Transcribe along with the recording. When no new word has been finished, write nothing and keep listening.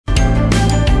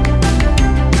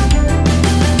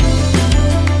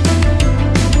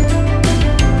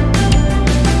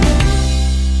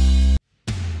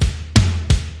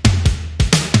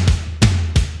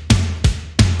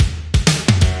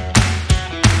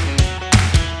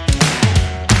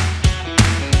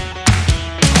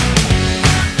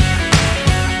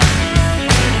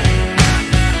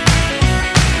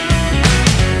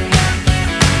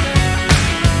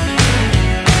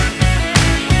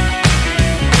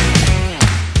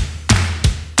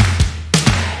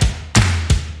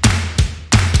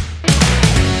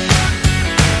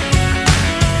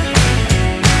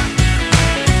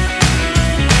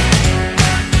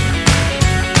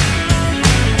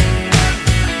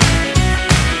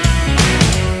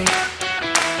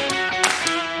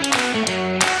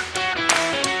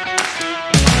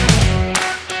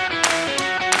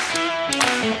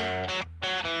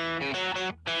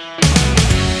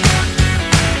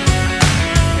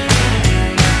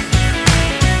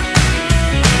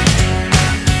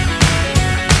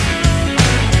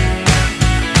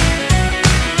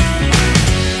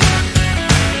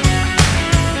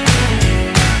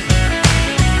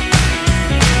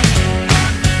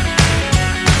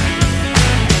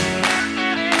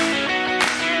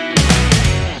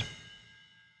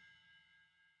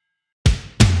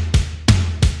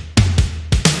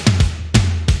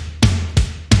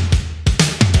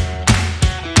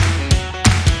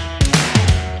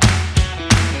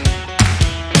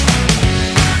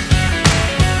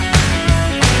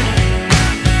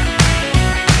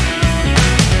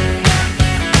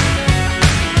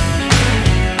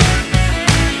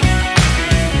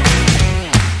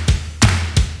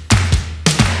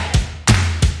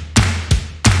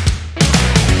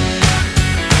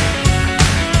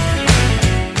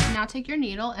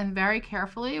needle and very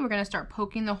carefully we're going to start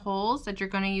poking the holes that you're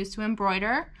going to use to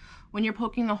embroider. When you're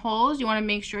poking the holes, you want to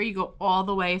make sure you go all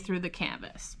the way through the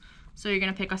canvas. So you're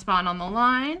going to pick a spot on the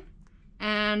line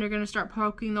and you're going to start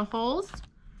poking the holes.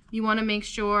 You want to make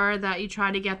sure that you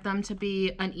try to get them to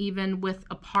be an even width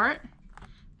apart,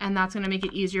 and that's going to make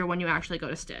it easier when you actually go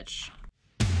to stitch.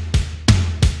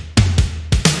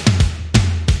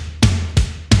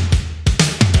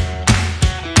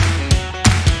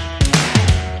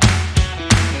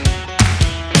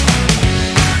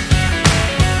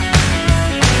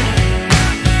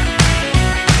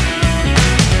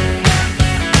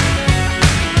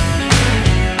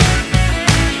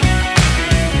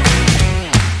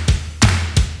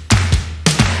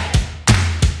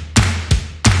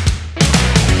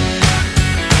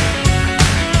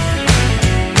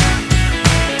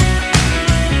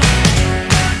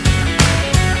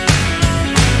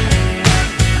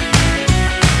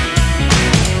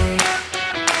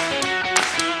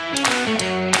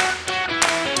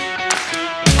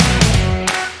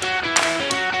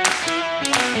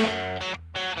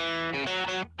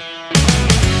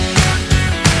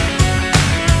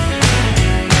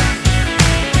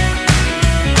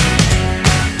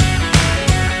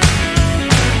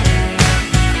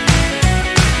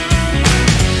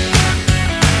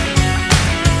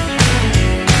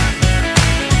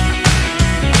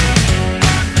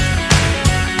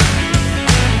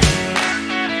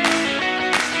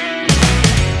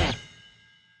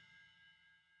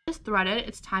 Threaded,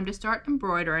 it's time to start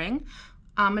embroidering.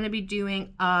 I'm going to be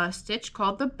doing a stitch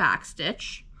called the back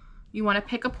stitch. You want to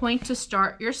pick a point to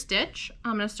start your stitch.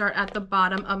 I'm going to start at the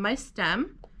bottom of my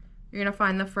stem. You're going to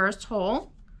find the first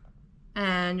hole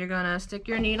and you're going to stick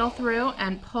your needle through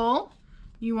and pull.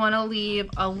 You want to leave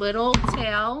a little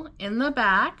tail in the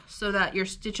back so that your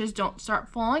stitches don't start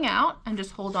falling out, and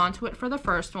just hold on to it for the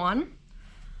first one.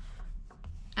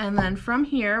 And then from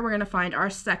here we're going to find our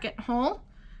second hole,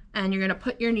 and you're going to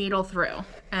put your needle through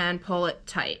and pull it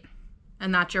tight,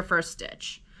 and that's your first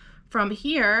stitch. From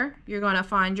here you're going to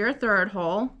find your third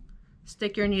hole,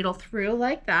 stick your needle through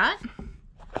like that,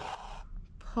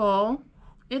 pull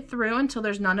it through until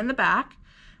there's none in the back,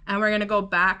 and we're going to go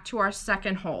back to our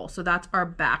second hole, so that's our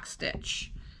back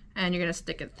stitch, and you're going to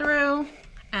stick it through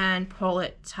and pull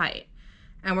it tight.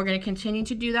 And we're going to continue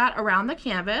to do that around the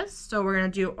canvas. So we're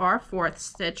going to do our fourth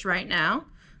stitch right now.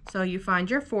 So you find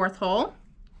your fourth hole,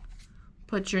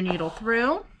 put your needle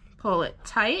through, pull it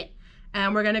tight,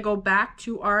 and we're going to go back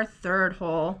to our third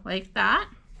hole like that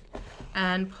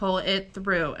and pull it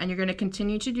through. And you're going to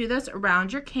continue to do this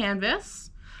around your canvas.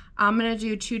 I'm going to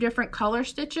do two different color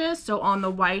stitches. So on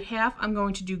the white half I'm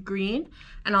going to do green,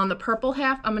 and on the purple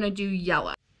half I'm going to do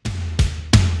yellow.